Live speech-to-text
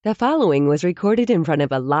The following was recorded in front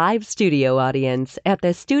of a live studio audience at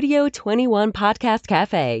the Studio 21 Podcast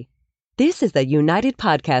Cafe. This is the United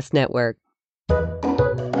Podcast Network.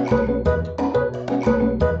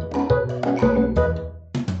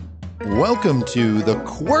 Welcome to the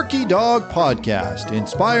Quirky Dog Podcast,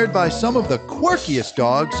 inspired by some of the quirkiest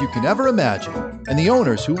dogs you can ever imagine and the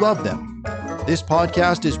owners who love them. This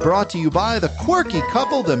podcast is brought to you by the quirky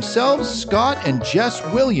couple themselves, Scott and Jess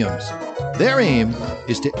Williams. Their aim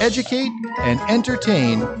is to educate and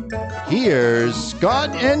entertain. Here's Scott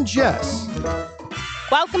and Jess.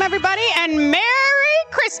 Welcome, everybody, and Merry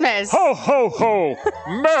Christmas. Ho, ho, ho.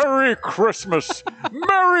 Merry Christmas.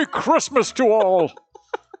 Merry Christmas to all.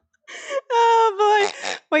 Oh,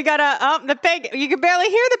 boy. We got the pig. You can barely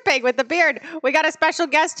hear the pig with the beard. We got a special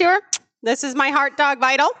guest here. This is my heart dog,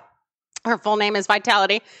 Vital. Her full name is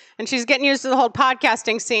Vitality, and she's getting used to the whole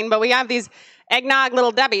podcasting scene, but we have these eggnog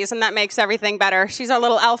little Debbies, and that makes everything better. She's our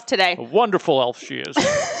little elf today. A wonderful elf she is.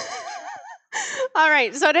 All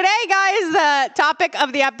right, so today, guys, the topic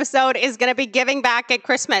of the episode is going to be giving back at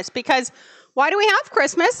Christmas, because why do we have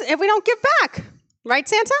Christmas if we don't give back? Right,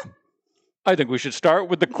 Santa? I think we should start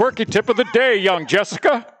with the quirky tip of the day, young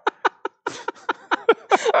Jessica.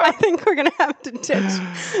 I think we're going to have to ditch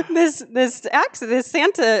this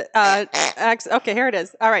Santa X. Okay, here it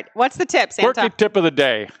is. All right, what's the tip, Santa? Quirky tip of the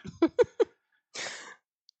day.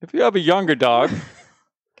 If you have a younger dog,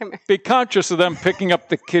 be conscious of them picking up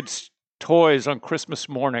the kids' toys on Christmas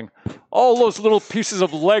morning. All those little pieces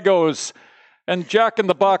of Legos and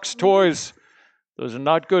Jack-in-the-Box toys, those are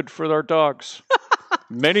not good for our dogs.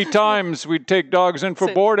 Many times we'd take dogs in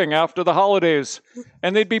for boarding after the holidays,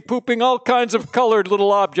 and they'd be pooping all kinds of colored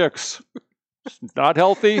little objects. It's not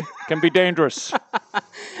healthy, can be dangerous.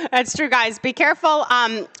 That's true, guys. Be careful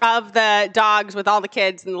of the dogs with all the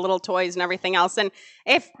kids and the little toys and everything else. And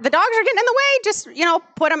if the dogs are getting in the way, just,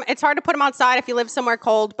 put them. It's hard to put them outside if you live somewhere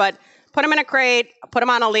cold, but put them in a crate, put them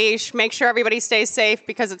on a leash, make sure everybody stays safe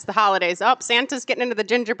because it's the holidays. Oh, Santa's getting into the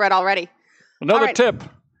gingerbread already. Another tip.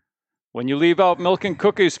 When you leave out milk and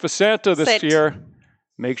cookies for Santa this year,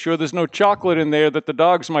 make sure there's no chocolate in there that the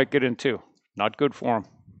dogs might get into. Not good for them.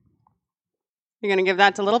 You're going to give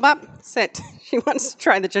that to Little Bop? Sit. She wants to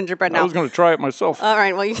try the gingerbread now. I was going to try it myself. All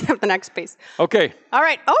right, well, you can have the next piece. Okay. All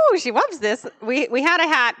right. Oh, she loves this. We had a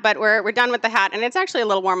hat, but we're done with the hat, and it's actually a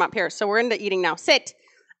little warm up here, so we're into eating now. Sit.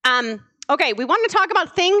 Okay, we want to talk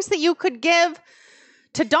about things that you could give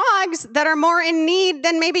to dogs that are more in need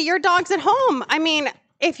than maybe your dogs at home. I mean,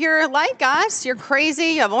 if you're like us, you're crazy,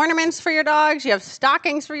 you have ornaments for your dogs, you have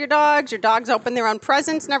stockings for your dogs open their own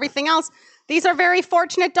presents and everything else. These are very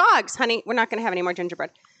fortunate dogs. Honey, we're not going to have any more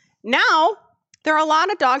gingerbread. Now, there are a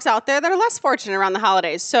lot of dogs out there that are less fortunate around the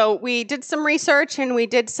holidays. So we did some research and we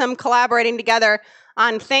did some collaborating together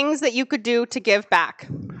on things that you could do to give back.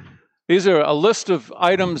 These are a list of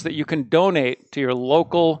items that you can donate to your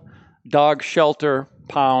local dog shelter,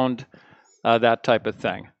 pound, that type of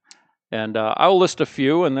thing. And I'll list a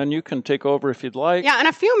few, and then you can take over if you'd like. Yeah, and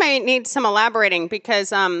a few may need some elaborating because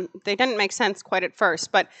they didn't make sense quite at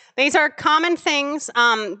first. But these are common things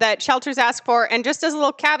that shelters ask for. And just as a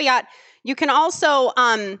little caveat, you can also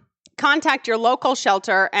contact your local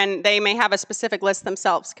shelter, and they may have a specific list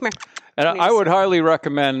themselves. Come here. And I would highly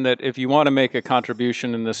recommend that if you want to make a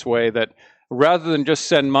contribution in this way, that rather than just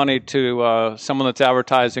send money to someone that's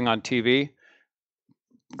advertising on TV,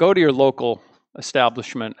 go to your local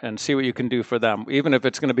establishment and see what you can do for them. Even if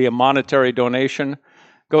it's going to be a monetary donation,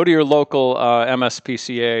 go to your local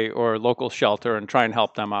MSPCA or local shelter and try and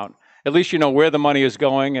help them out. At least you know where the money is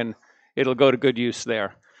going and it'll go to good use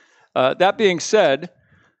there. That being said,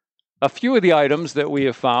 a few of the items that we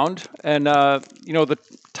have found, and the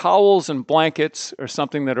towels and blankets are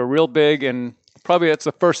something that are real big, and probably that's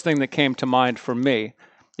the first thing that came to mind for me.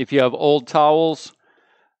 If you have old towels,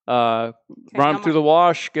 run them through the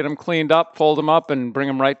wash, get them cleaned up, fold them up, and bring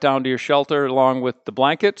them right down to your shelter along with the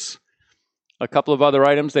blankets. A couple of other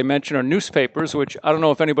items they mentioned are newspapers, which I don't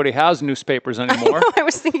know if anybody has newspapers anymore. I know, I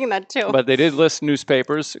was thinking that too. But they did list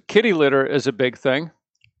newspapers. Kitty litter is a big thing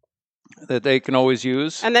that they can always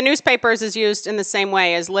use. And the newspapers is used in the same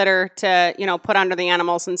way as litter to, put under the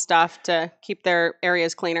animals and stuff to keep their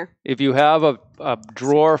areas cleaner. If you have a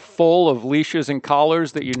drawer full of leashes and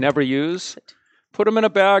collars that you never use, put them in a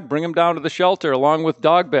bag, bring them down to the shelter along with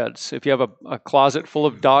dog beds. If you have a closet full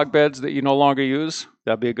of dog beds that you no longer use,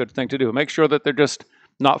 that'd be a good thing to do. Make sure that they're just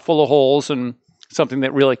not full of holes and something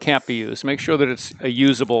that really can't be used. Make sure that it's a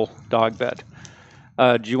usable dog bed.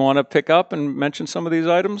 Do you want to pick up and mention some of these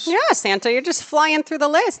items? Yeah, Santa, you're just flying through the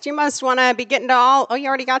list. You must want to be getting to all. Oh, you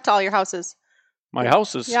already got to all your houses. My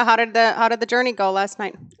houses? Yeah. How did the journey go last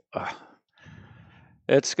night?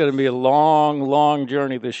 It's going to be a long, long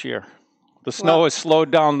journey this year. The snow has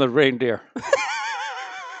slowed down the reindeer.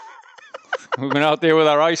 We've been out there with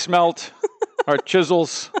our ice melt, our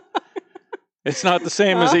chisels. It's not the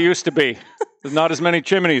same as it used to be. There's not as many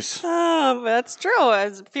chimneys. Oh, that's true.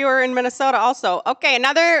 There's fewer in Minnesota also. Okay,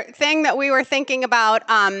 another thing that we were thinking about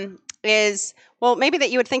is, well, maybe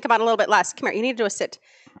that you would think about a little bit less. Come here, you need to do a sit.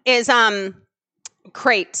 Is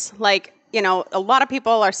crates. Like, you know, a lot of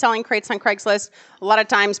people are selling crates on Craigslist. A lot of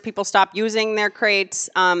times people stop using their crates,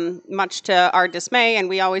 much to our dismay, and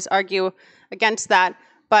we always argue against that.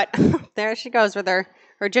 But there she goes with her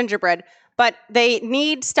gingerbread. But they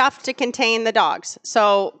need stuff to contain the dogs.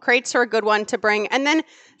 So crates are a good one to bring. And then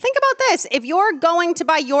think about this. If you're going to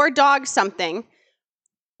buy your dog something,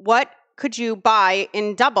 what could you buy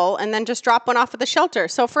in double and then just drop one off at the shelter?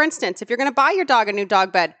 So for instance, if you're going to buy your dog a new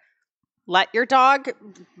dog bed, let your dog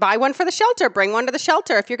buy one for the shelter. Bring one to the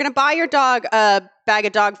shelter. If you're going to buy your dog a bag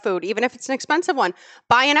of dog food, even if it's an expensive one,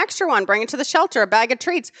 buy an extra one. Bring it to the shelter, a bag of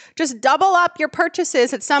treats. Just double up your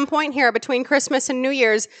purchases at some point here between Christmas and New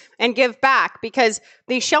Year's and give back, because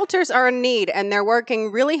these shelters are in need and they're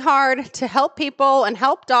working really hard to help people and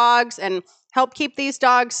help dogs and help keep these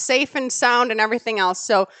dogs safe and sound and everything else.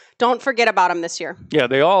 So don't forget about them this year. Yeah,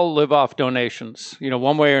 they all live off donations, you know,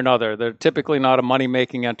 one way or another. They're typically not a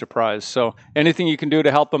money-making enterprise. So anything you can do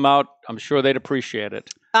to help them out, I'm sure they'd appreciate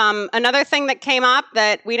it. Another thing that came up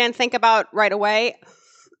that we didn't think about right away,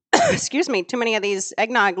 excuse me, too many of these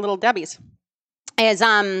eggnog little Debbies, is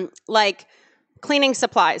like cleaning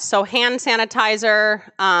supplies. So hand sanitizer,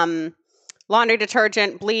 laundry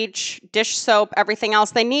detergent, bleach, dish soap, everything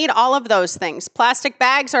else. They need all of those things. Plastic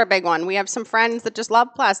bags are a big one. We have some friends that just love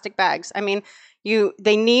plastic bags. I mean,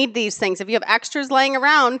 they need these things. If you have extras laying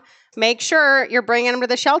around, make sure you're bringing them to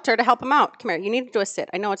the shelter to help them out. Come here. You need to do a sit.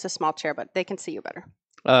 I know it's a small chair, but they can see you better.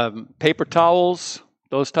 Paper towels,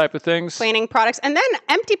 those type of things. Cleaning products. And then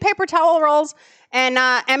empty paper towel rolls and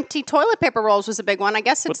empty toilet paper rolls was a big one. I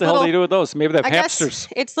guess it's what the hell do you do with those? Maybe they have hamsters.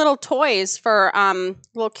 It's little toys for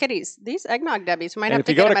little kitties. These eggnog Debbies, we might have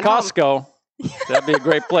to get them at home. If you go to Costco, that'd be a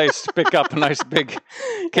great place to pick up a nice big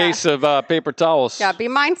case of paper towels. Yeah, be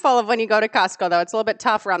mindful of when you go to Costco, though. It's a little bit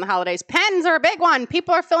tough around the holidays. Pens are a big one.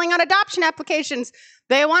 People are filling out adoption applications.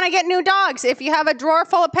 They want to get new dogs. If you have a drawer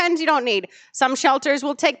full of pens you don't need, some shelters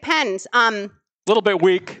will take pens. A little bit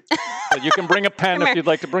weak, but you can bring a pen if you'd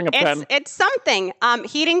like to bring a pen. It's something.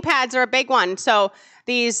 Heating pads are a big one. So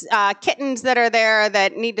these kittens that are there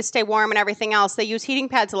that need to stay warm and everything else, they use heating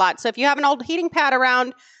pads a lot. So if you have an old heating pad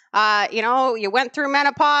around, you went through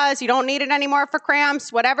menopause, you don't need it anymore for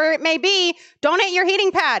cramps, whatever it may be, donate your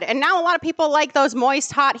heating pad. And now a lot of people like those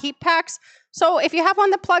moist, hot heat packs. So if you have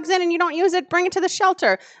one that plugs in and you don't use it, bring it to the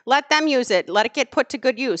shelter. Let them use it. Let it get put to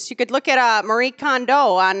good use. You could look at Marie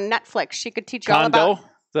Kondo on Netflix. She could teach you all about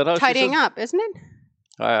tidying up, isn't it?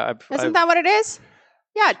 Isn't that what it is?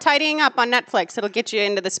 Yeah, tidying up on Netflix. It'll get you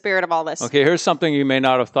into the spirit of all this. Okay, here's something you may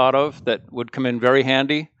not have thought of that would come in very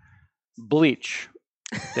handy. Bleach.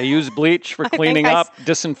 They use bleach for cleaning up,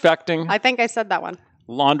 disinfecting. I think I said that one.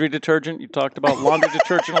 Laundry detergent. You talked about laundry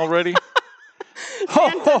detergent already.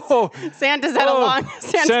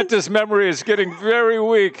 Santa's memory is getting very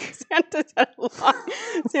weak.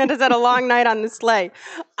 Santa's had a long night on the sleigh.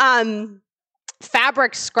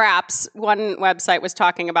 Fabric scraps, one website was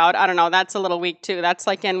talking about. I don't know, that's a little weak too. That's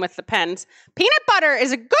like in with the pens. Peanut butter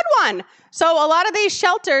is a good one. So a lot of these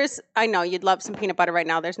shelters, I know you'd love some peanut butter right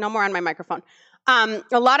now. There's no more on my microphone. A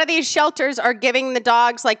lot of these shelters are giving the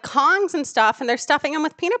dogs like Kongs and stuff, and they're stuffing them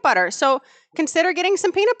with peanut butter. So consider getting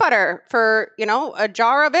some peanut butter for, a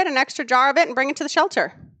jar of it, an extra jar of it, and bring it to the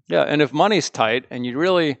shelter. Yeah, and if money's tight and you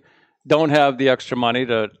really don't have the extra money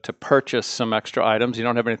to purchase some extra items, you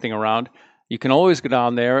don't have anything around, you can always go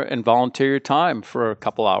down there and volunteer your time for a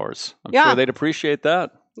couple hours. I'm sure they'd appreciate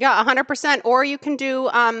that. Yeah, 100%. Or you can do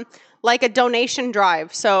like a donation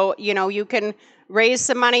drive. So, you can raise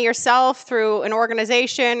some money yourself through an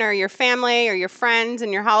organization or your family or your friends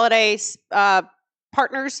and your holiday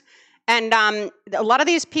partners. And a lot of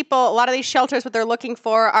these people, a lot of these shelters, what they're looking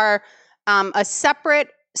for are a separate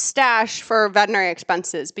stash for veterinary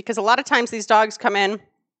expenses, because a lot of times these dogs come in,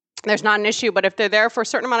 there's not an issue, but if they're there for a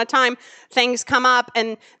certain amount of time, things come up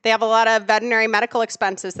and they have a lot of veterinary medical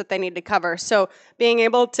expenses that they need to cover. So being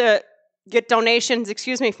able to get donations,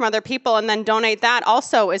 from other people and then donate that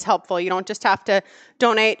also is helpful. You don't just have to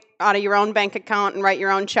donate out of your own bank account and write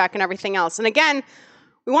your own check and everything else. And again,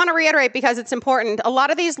 we want to reiterate because it's important. A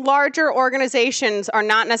lot of these larger organizations are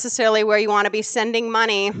not necessarily where you want to be sending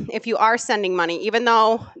money if you are sending money, even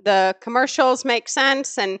though the commercials make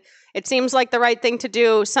sense and it seems like the right thing to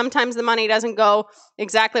do. Sometimes the money doesn't go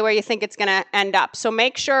exactly where you think it's going to end up. So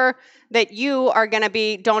make sure that you are going to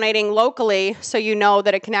be donating locally so you know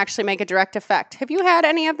that it can actually make a direct effect. Have you had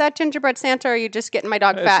any of that gingerbread Santa, or are you just getting my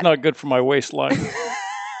dog fat? It's not good for my waistline.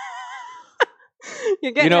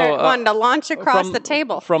 You're getting one to launch across the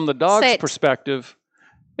table. From the dog's perspective,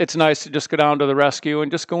 it's nice to just go down to the rescue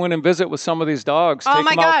and just go in and visit with some of these dogs. Take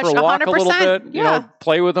them out for a walk 100%. A little bit, you know,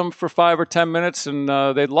 play with them for 5 or 10 minutes, and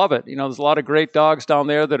they'd love it. You know, there's a lot of great dogs down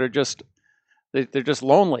there that are just, they're just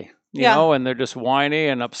lonely, you know, and they're just whiny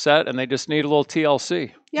and upset, and they just need a little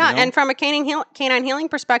TLC. Yeah, you know? And from a canine healing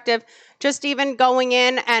perspective, just even going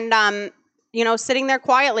in and, you know, sitting there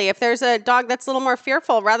quietly. If there's a dog that's a little more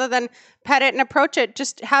fearful, rather than pet it and approach it,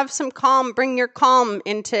 just have some calm, bring your calm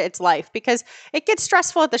into its life, because it gets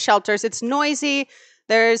stressful at the shelters. It's noisy.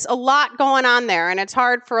 There's a lot going on there, and it's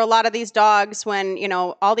hard for a lot of these dogs when, you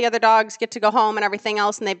know, all the other dogs get to go home and everything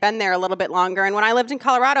else, and they've been there a little bit longer. And when I lived in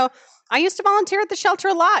Colorado, I used to volunteer at the shelter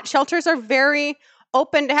a lot. Shelters are very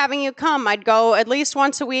open to having you come. I'd go at least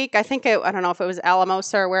once a week. I think, I don't know if it was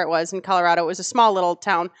Alamosa or where it was in Colorado. It was a small little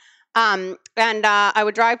town. And I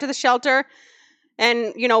would drive to the shelter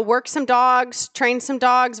and, you know, work some dogs, train some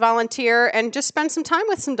dogs, volunteer, and just spend some time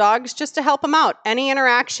with some dogs just to help them out. Any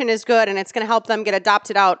interaction is good, and it's going to help them get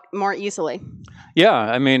adopted out more easily. Yeah,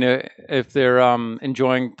 I mean, if they're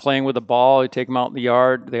enjoying playing with a ball, you take them out in the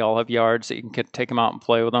yard. They all have yards that you can take them out and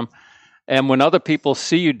play with them. And when other people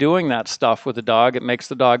see you doing that stuff with the dog, it makes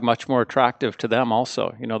the dog much more attractive to them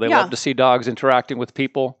also. You know, they love to see dogs interacting with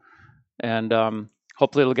people, and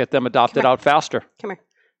hopefully it'll get them adopted out faster. Come here.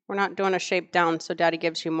 We're not doing a shape down, so Daddy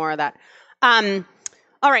gives you more of that.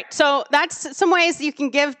 All right, so that's some ways you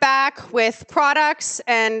can give back with products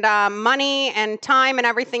and money and time and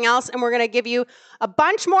everything else. And we're going to give you a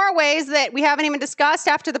bunch more ways that we haven't even discussed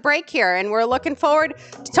after the break here. And we're looking forward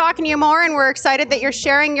to talking to you more. And we're excited that you're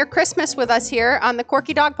sharing your Christmas with us here on the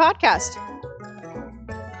Quirky Dog Podcast.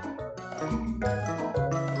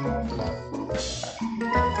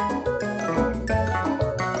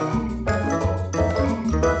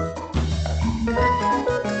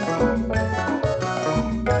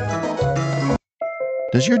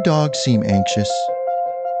 Does your dog seem anxious?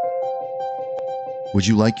 Would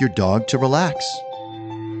you like your dog to relax?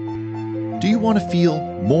 Do you want to feel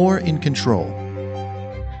more in control?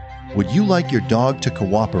 Would you like your dog to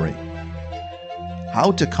cooperate?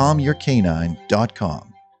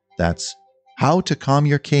 HowToCalmYourCanine.com. That's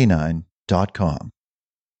HowToCalmYourCanine.com.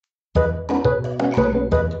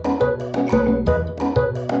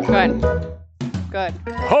 Good.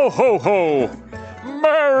 Ho, ho, ho!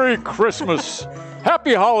 Merry Christmas!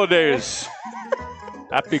 Happy holidays!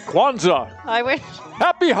 Happy Kwanzaa! I wish.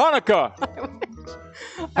 Happy Hanukkah!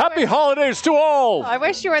 Happy holidays to all! I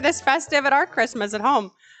wish you were this festive at our Christmas at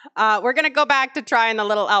home. We're going to go back to trying the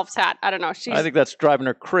little elf's hat. I don't know. I think that's driving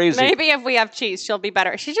her crazy. Maybe if we have cheese, she'll be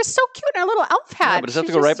better. She's just so cute in her little elf hat. Yeah, but does that have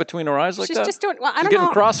to go right between her eyes like that? She's just doing, well, I don't know. She's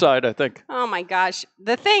getting cross-eyed, I think. Oh my gosh.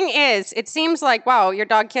 The thing is, it seems like, wow, your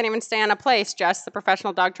dog can't even stay in a place, Jess, the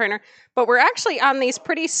professional dog trainer. But we're actually on these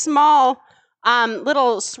pretty small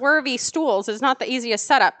little swervy stools. Is not the easiest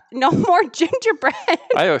setup. No more gingerbread.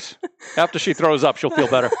 After she throws up, she'll feel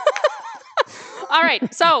better. All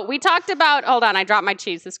right. So we talked about, hold on, I dropped my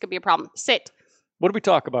cheese. This could be a problem. Sit. What did we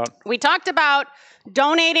talk about? We talked about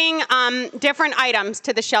donating different items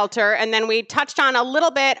to the shelter. And then we touched on a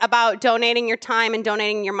little bit about donating your time and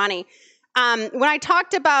donating your money. When I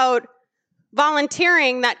talked about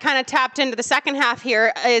volunteering, that kind of tapped into the second half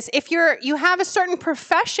here, is if you have a certain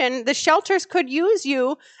profession, the shelters could use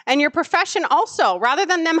you and your profession also, rather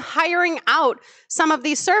than them hiring out some of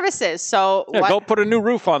these services. So go put a new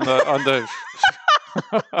roof on the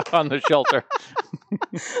on the shelter.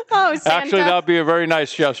 Oh, Santa. Actually, that would be a very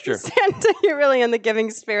nice gesture. Santa, you're really in the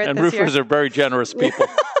giving spirit and this year. Roofers are very generous people.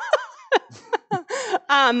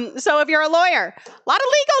 So if you're a lawyer, a lot of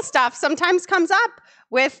legal stuff sometimes comes up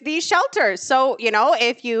with these shelters. So,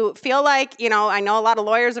 if you feel like, I know a lot of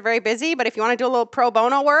lawyers are very busy, but if you want to do a little pro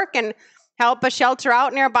bono work and help a shelter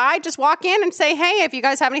out nearby, just walk in and say, hey, if you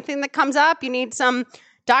guys have anything that comes up, you need some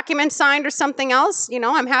documents signed or something else,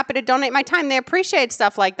 I'm happy to donate my time. They appreciate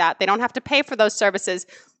stuff like that. They don't have to pay for those services.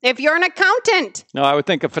 If you're an accountant. No, I would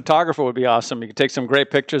think a photographer would be awesome. You could take some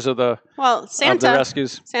great pictures of the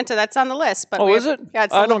rescues. Santa, that's on the list. But is it? Yeah,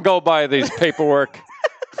 I don't go by these paperwork.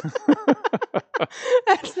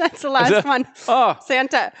 That's the last one. Oh,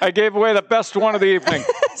 Santa. I gave away the best one of the evening.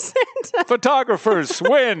 Santa. Photographers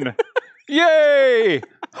win. Yay!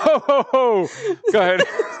 Ho, ho, ho. Go ahead.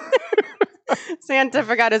 Santa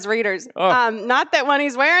forgot his readers. Oh. Not that when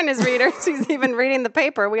he's wearing his readers, he's even reading the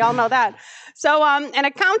paper. We all know that. So an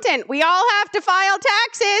accountant, we all have to file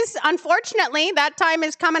taxes. Unfortunately, that time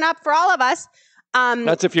is coming up for all of us.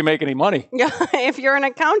 That's if you make any money. Yeah, if you're an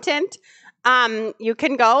accountant, you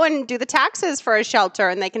can go and do the taxes for a shelter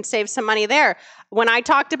and they can save some money there. When I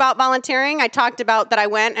talked about volunteering, I talked about that I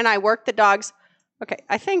went and I worked the dogs. Okay,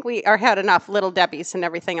 I think we had enough Little Debbies and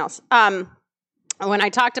everything else. When I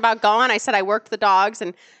talked about going, I said I worked the dogs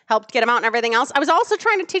and helped get them out and everything else. I was also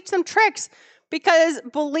trying to teach them tricks because,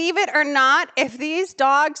 believe it or not, if these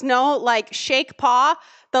dogs know like shake paw,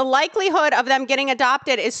 the likelihood of them getting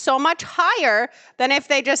adopted is so much higher than if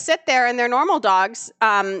they just sit there and they're normal dogs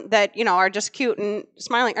that, you know, are just cute and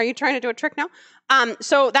smiling. Are you trying to do a trick now?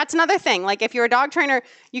 So that's another thing. Like if you're a dog trainer,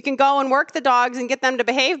 you can go and work the dogs and get them to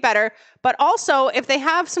behave better. But also if they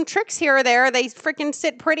have some tricks here or there, they freaking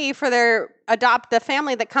sit pretty for the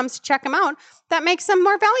family that comes to check them out. That makes them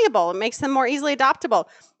more valuable. It makes them more easily adoptable.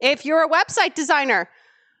 If you're a website designer,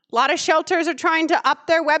 a lot of shelters are trying to up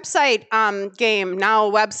their website game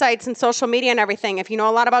now, websites and social media and everything. If you know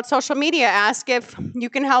a lot about social media, ask if you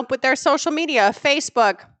can help with their social media.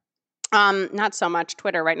 Facebook, not so much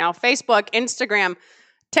Twitter right now. Facebook, Instagram,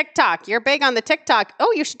 TikTok. You're big on the TikTok.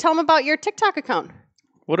 Oh, you should tell them about your TikTok account.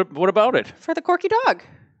 What about it? For the Quirky Dog.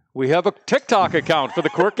 We have a TikTok account for the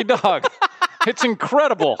Quirky Dog. It's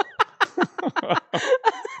incredible.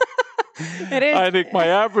 It is. I think my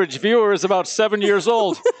average viewer is about 7 years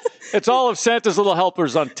old. It's all of Santa's little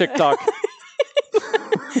helpers on TikTok.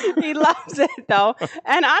 He loves it, though.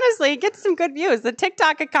 And honestly, he gets some good views. The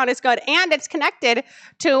TikTok account is good, and it's connected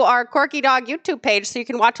to our Quirky Dog YouTube page, so you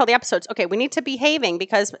can watch all the episodes. Okay, we need to be behaving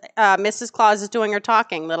because Mrs. Claus is doing her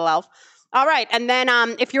talking, little elf. All right, and then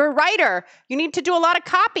if you're a writer, you need to do a lot of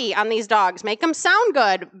copy on these dogs. Make them sound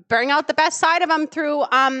good. Bring out the best side of them through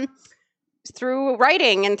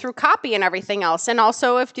writing and through copy and everything else. And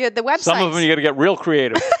also if you the website. Some of them you got to get real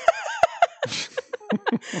creative.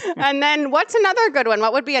 And then what's another good one?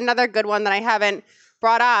 What would be another good one that I haven't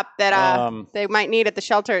brought up that they might need at the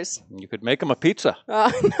shelters? You could make them a pizza. No,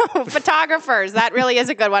 photographers. That really is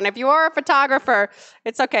a good one. If you are a photographer,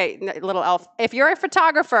 it's okay, little elf. If you're a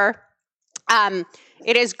photographer,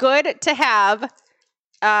 it is good to have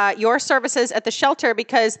your services at the shelter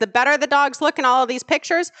because the better the dogs look in all of these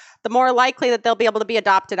pictures, the more likely that they'll be able to be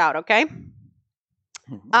adopted out, okay?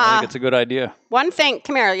 I think it's a good idea. One thing,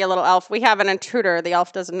 come here, you little elf. We have an intruder. The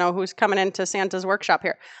elf doesn't know who's coming into Santa's workshop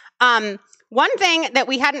here. One thing that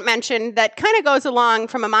we hadn't mentioned that kind of goes along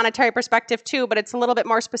from a monetary perspective too, but it's a little bit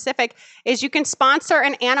more specific, is you can sponsor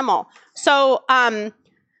an animal. So,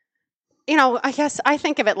 you know, I guess I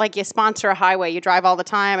think of it like you sponsor a highway. You drive all the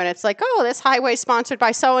time and it's like, oh, this highway is sponsored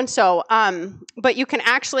by so-and-so. But you can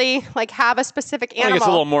actually like have a specific animal. I think it's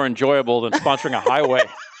a little more enjoyable than sponsoring a highway,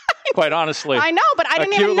 quite honestly. I know, but I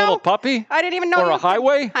didn't even know. A cute little puppy? I didn't even know. Or a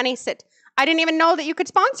highway? Honey, sit. I didn't even know that you could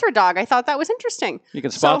sponsor a dog. I thought that was interesting. You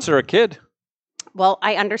can sponsor a kid. Well,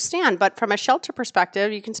 I understand, but from a shelter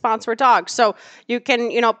perspective, you can sponsor a dog. So you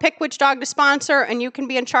can, pick which dog to sponsor and you can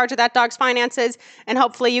be in charge of that dog's finances and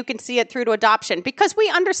hopefully you can see it through to adoption because we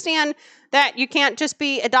understand that you can't just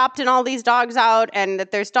be adopting all these dogs out and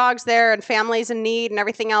that there's dogs there and families in need and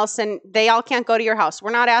everything else and they all can't go to your house.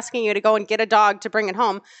 We're not asking you to go and get a dog to bring it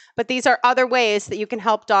home, but these are other ways that you can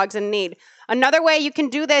help dogs in need. Another way you can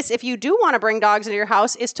do this if you do want to bring dogs into your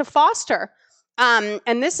house is to foster.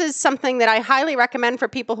 And this is something that I highly recommend for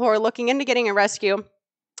people who are looking into getting a rescue.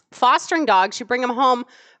 Fostering dogs, you bring them home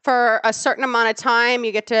for a certain amount of time.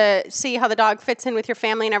 You get to see how the dog fits in with your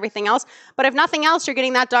family and everything else. But if nothing else, you're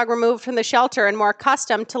getting that dog removed from the shelter and more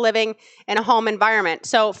accustomed to living in a home environment.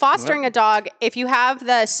 So fostering a dog, if you have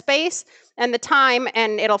the space and the time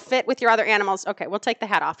and it'll fit with your other animals. Okay, we'll take the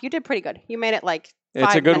hat off. You did pretty good. You made it like 5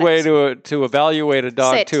 It's a good minutes. way to evaluate a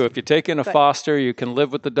dog, Sit. too. If you take in a foster, you can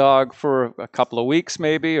live with the dog for a couple of weeks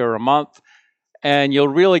maybe or a month, and you'll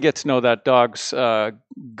really get to know that dog's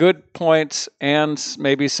good points and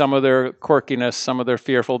maybe some of their quirkiness, some of their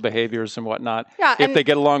fearful behaviors and whatnot. Yeah, if they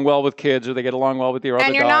get along well with kids or they get along well with your other dogs.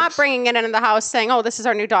 And you're not bringing it into the house saying, oh, this is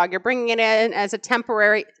our new dog. You're bringing it in as a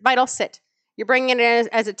temporary, Vital, sit. You're bringing it in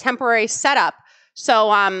as a temporary setup.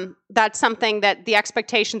 So that's something that the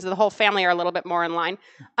expectations of the whole family are a little bit more in line.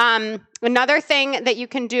 Another thing that you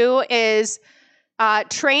can do is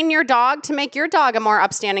train your dog to make your dog a more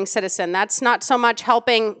upstanding citizen. That's not so much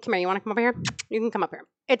helping. Come here, you want to come over here? You can come up here.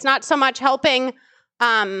 It's not so much helping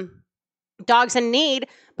dogs in need,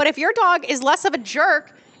 but if your dog is less of a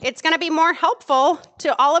jerk, it's going to be more helpful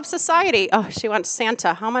to all of society. Oh, she wants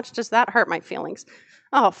Santa. How much does that hurt my feelings?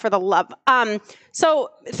 Oh, for the love. So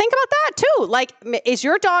think about that too. Like, is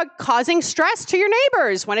your dog causing stress to your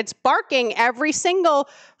neighbors when it's barking every single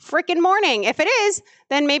freaking morning? If it is,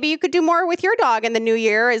 then maybe you could do more with your dog in the new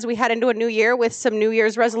year as we head into a new year with some New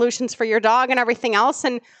Year's resolutions for your dog and everything else,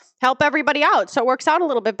 and help everybody out so it works out a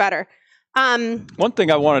little bit better. One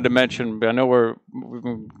thing I wanted to mention, I know we've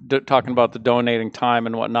been talking about the donating time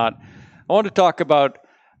and whatnot. I want to talk about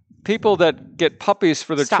people that get puppies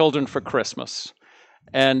for their children for Christmas.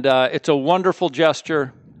 And it's a wonderful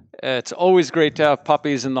gesture. It's always great to have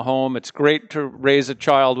puppies in the home. It's great to raise a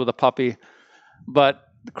child with a puppy. But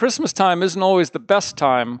Christmas time isn't always the best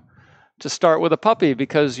time to start with a puppy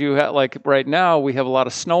because you have, like right now, we have a lot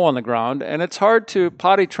of snow on the ground, and it's hard to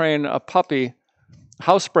potty train a puppy,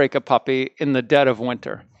 housebreak a puppy in the dead of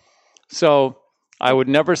winter. So I would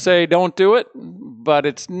never say don't do it, but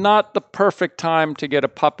it's not the perfect time to get a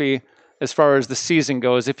puppy as far as the season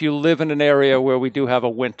goes, if you live in an area where we do have a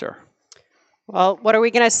winter. Well, what are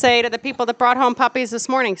we going to say to the people that brought home puppies this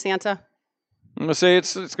morning, Santa? I'm going to say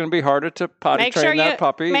it's going to be harder to potty train that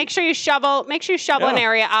puppy. Make sure you shovel an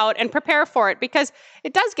area out and prepare for it, because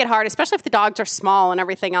it does get hard, especially if the dogs are small and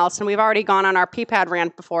everything else. And we've already gone on our pee pad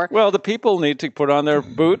rant before. Well, the people need to put on their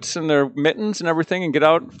boots and their mittens and everything and get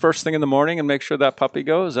out first thing in the morning and make sure that puppy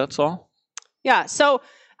goes. That's all. Yeah. So,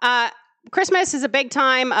 Christmas is a big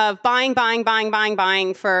time of buying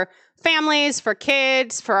for families, for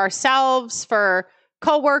kids, for ourselves, for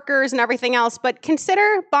coworkers and everything else. But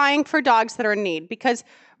consider buying for dogs that are in need, because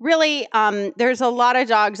really there's a lot of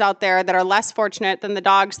dogs out there that are less fortunate than the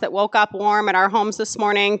dogs that woke up warm at our homes this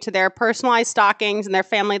morning to their personalized stockings and their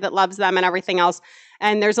family that loves them and everything else.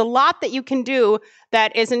 And there's a lot that you can do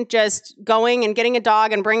that isn't just going and getting a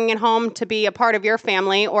dog and bringing it home to be a part of your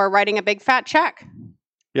family or writing a big fat check.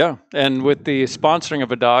 Yeah, and with the sponsoring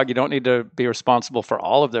of a dog, you don't need to be responsible for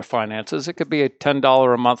all of their finances. It could be a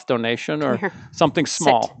 $10 a month donation or something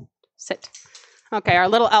small. Sit. Okay, our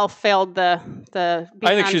little elf failed I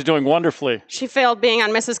think she's doing wonderfully. She failed being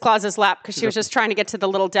on Mrs. Claus's lap because she was just trying to get to the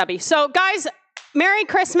little Debbie. So, guys, Merry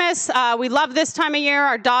Christmas. We love this time of year.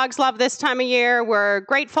 Our dogs love this time of year. We're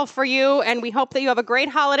grateful for you, and we hope that you have a great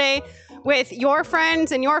holiday with your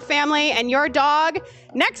friends and your family and your dog.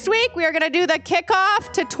 Next week, we are going to do the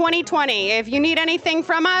kickoff to 2020. If you need anything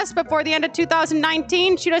from us before the end of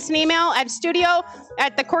 2019, shoot us an email at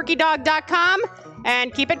studio@thequirkydog.com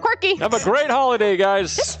and keep it quirky. Have a great holiday,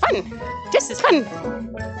 guys. This is fun. This is fun.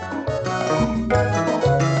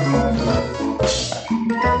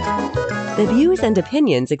 The views and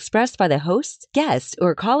opinions expressed by the hosts, guests,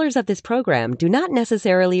 or callers of this program do not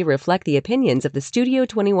necessarily reflect the opinions of the Studio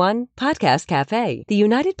 21 Podcast Cafe, the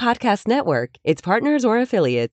United Podcast Network, its partners, or affiliates.